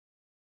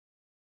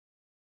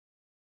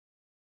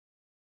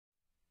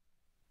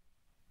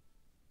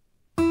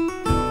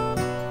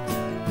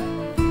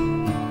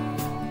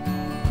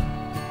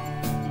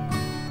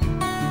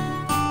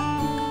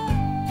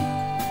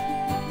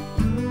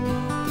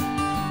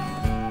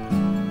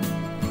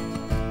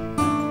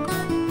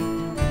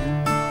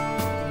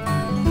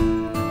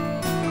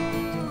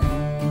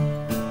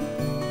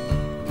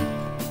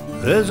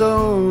There's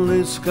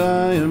only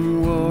sky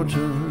and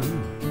water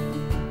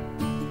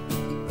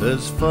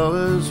as far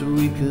as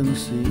we can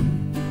see.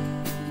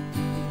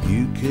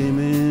 You came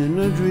in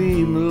a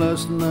dream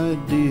last night,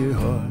 dear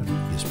heart,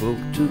 you spoke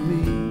to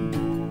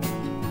me.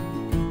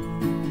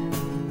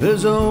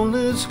 There's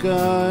only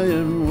sky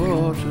and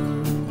water,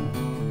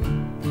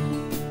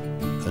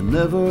 and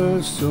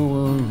never so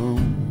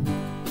alone.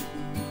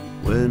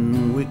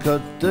 When we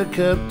cut the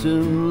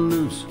captain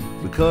loose,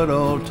 we cut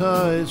all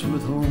ties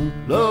with home.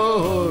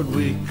 Lord,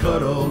 we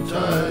cut all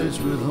ties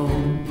with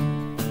home.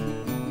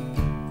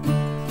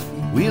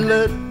 We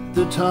let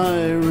the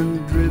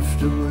tyrant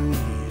drift away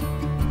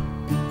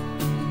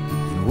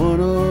in one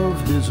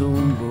of his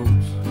own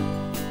boats.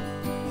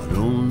 I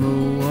don't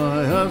know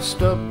why I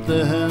stopped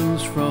their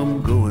hands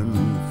from going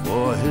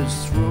for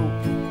his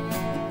throat.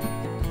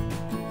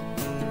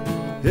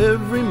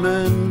 Every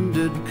man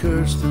did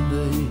curse the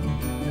day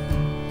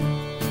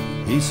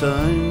he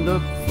signed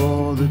up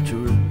for the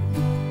trip,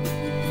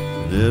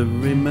 but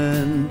every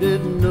man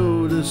did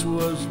know this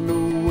was no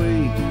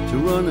way to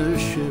run a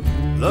ship.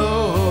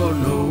 Lord,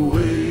 no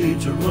way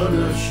to run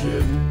a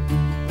ship.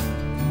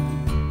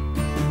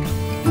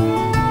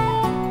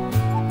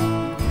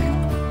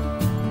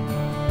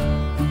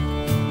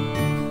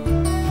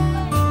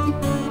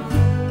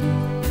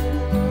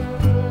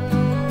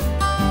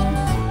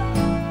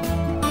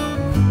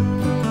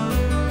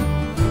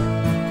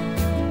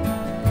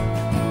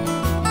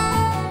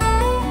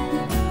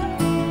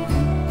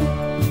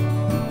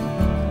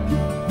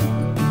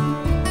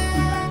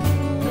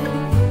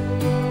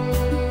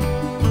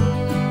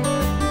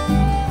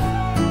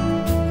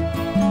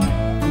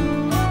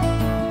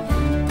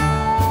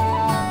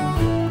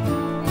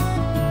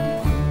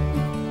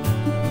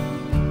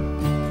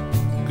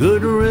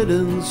 Good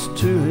riddance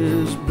to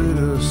his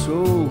bitter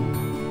soul.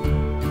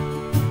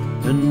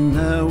 And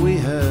now we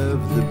have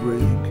the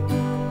break.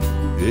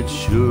 It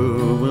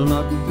sure will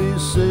not be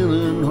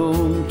sailing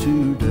home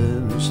to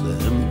dance the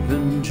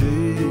hempen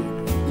jig.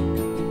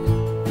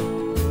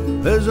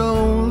 There's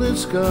only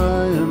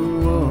sky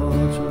and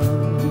water.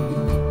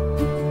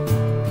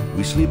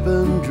 We sleep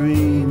and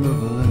dream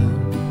of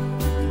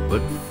land,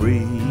 but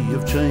free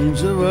of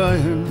chains of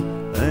iron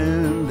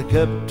and the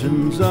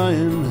captain's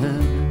iron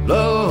hand.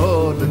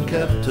 Lord, the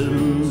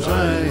captain's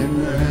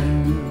iron hand.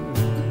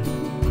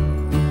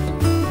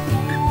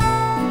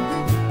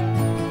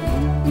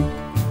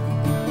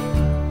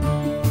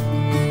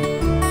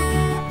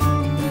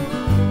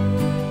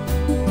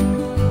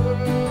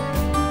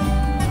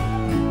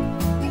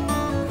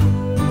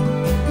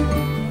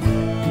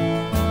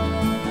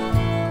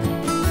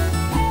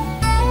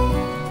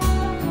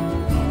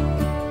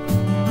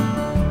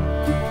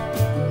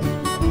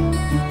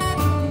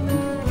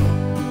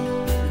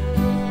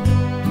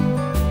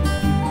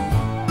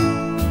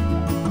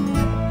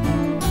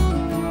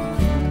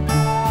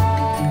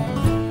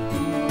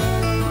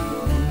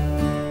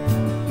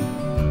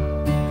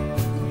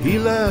 He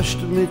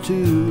lashed me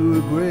to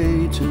a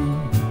grating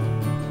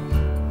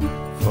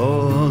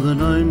for the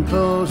 9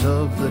 claws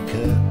of the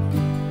cat.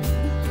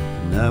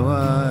 Now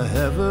I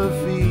have a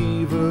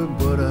fever,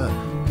 but I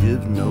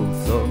give no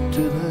thought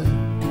to that.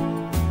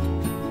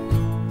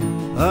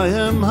 I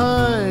am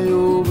high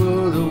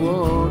over the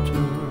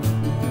water,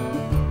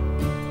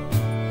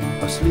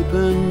 I sleep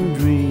and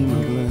dream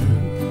of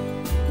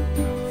land,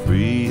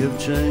 free of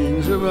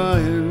chains of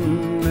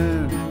iron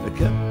and the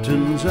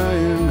captain's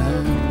iron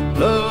hand.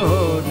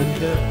 Lord, the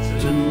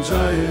captain's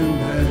iron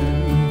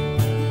hand.